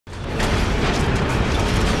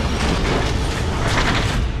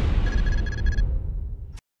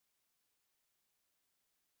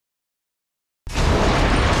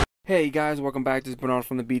Hey guys, welcome back. This is Bernard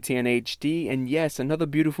from the BTNHD, and yes, another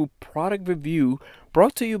beautiful product review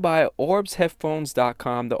brought to you by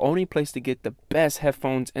orbsheadphones.com, the only place to get the best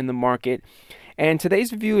headphones in the market. And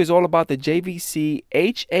today's review is all about the JVC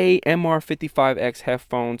HAMR55X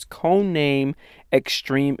headphones, codename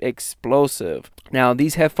Xtreme Explosive. Now,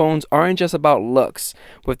 these headphones aren't just about looks.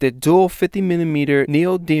 With their dual 50mm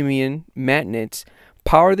neodymium magnets,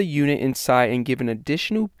 power the unit inside and give an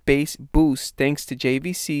additional bass boost thanks to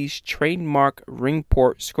JVC's trademark ring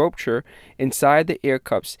port sculpture inside the ear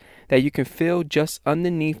cups that you can feel just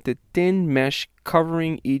underneath the thin mesh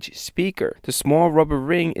covering each speaker. The small rubber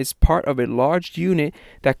ring is part of a large unit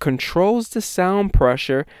that controls the sound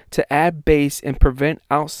pressure to add bass and prevent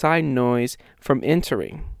outside noise from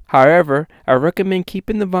entering. However, I recommend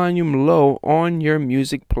keeping the volume low on your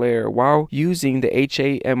music player while using the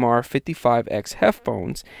HAMR55X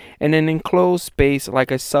headphones in an enclosed space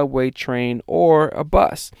like a subway train or a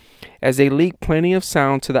bus, as they leak plenty of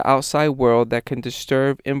sound to the outside world that can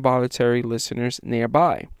disturb involuntary listeners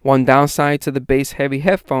nearby. One downside to the bass-heavy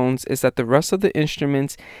headphones is that the rest of the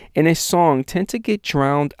instruments in a song tend to get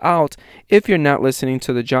drowned out if you're not listening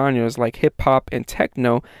to the genres like hip-hop and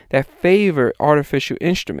techno that favor artificial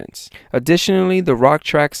instruments. Additionally, the rock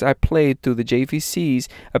tracks I played through the JVCs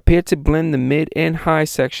appear to blend the mid and high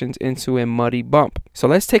sections into a muddy bump. So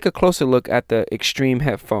let's take a closer look at the Xtreme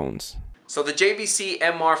headphones. So the JVC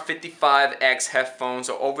MR55X headphones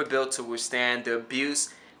are overbuilt to withstand the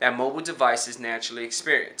abuse that mobile devices naturally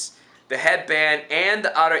experience. The headband and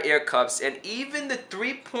the outer ear cups and even the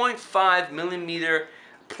 3.5mm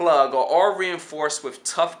plug are all reinforced with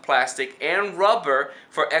tough plastic and rubber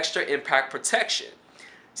for extra impact protection.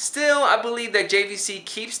 Still, I believe that JVC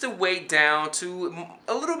keeps the weight down to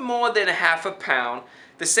a little more than half a pound,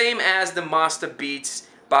 the same as the Monster Beats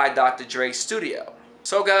by Dr. Dre's studio.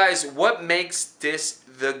 So guys, what makes this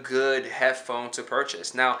the good headphone to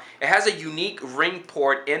purchase? Now, it has a unique ring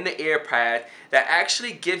port in the earpad that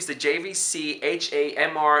actually gives the JVC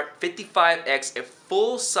HAMR55X a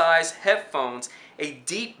full-size headphones a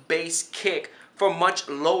deep bass kick for much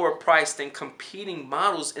lower price than competing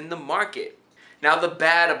models in the market. Now, the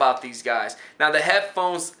bad about these guys. Now, the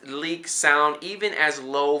headphones leak sound even as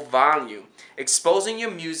low volume, exposing your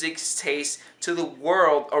music's taste to the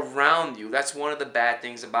world around you. That's one of the bad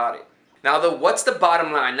things about it. Now, what's the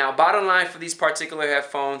bottom line? Now, bottom line for these particular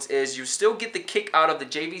headphones is you still get the kick out of the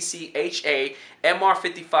JVC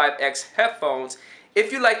HAMR55X headphones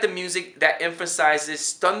if you like the music that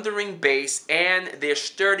emphasizes thundering bass and their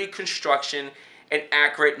sturdy construction and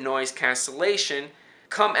accurate noise cancellation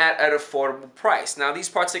come at an affordable price. Now, these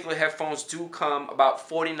particular headphones do come about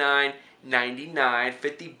 $49.99,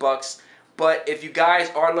 50 bucks. But if you guys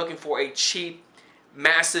are looking for a cheap,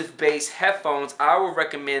 massive bass headphones, I would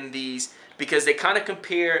recommend these because they kind of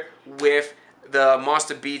compare with the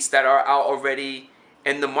Monster Beats that are out already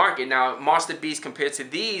in the market. Now, Monster Beats compared to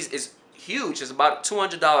these is huge. It's about a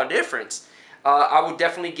 $200 difference. I would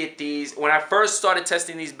definitely get these. When I first started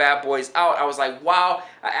testing these bad boys out, I was like, wow,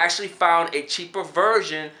 I actually found a cheaper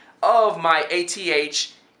version of my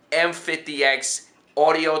ATH M50X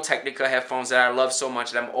Audio-Technica headphones that I love so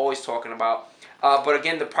much that I'm always talking about. But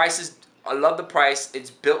again, the price is, I love the price.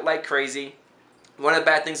 It's built like crazy. One of the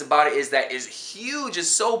bad things about it is that it's huge. It's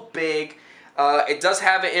so big. It does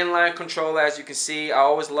have an inline controller, as you can see. I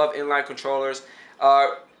always love inline controllers.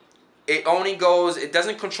 It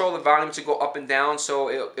doesn't control the volume to go up and down, so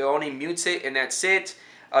it only mutes it, and that's it.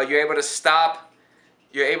 You're able to stop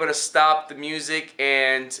the music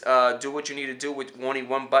and do what you need to do with only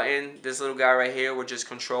one button. This little guy right here will just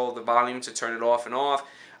control the volume to turn it off and off.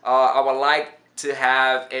 I would like to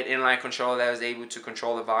have an inline controller that is able to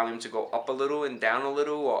control the volume to go up a little and down a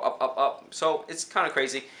little, or up, up, up. So it's kind of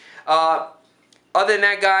crazy. Other than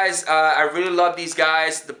that, guys, I really love these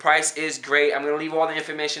guys. The price is great. I'm going to leave all the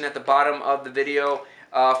information at the bottom of the video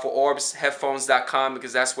for orbsheadphones.com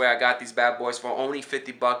because that's where I got these bad boys for only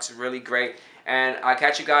 50 bucks. Really great. And I'll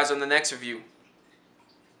catch you guys on the next review.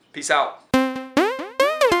 Peace out.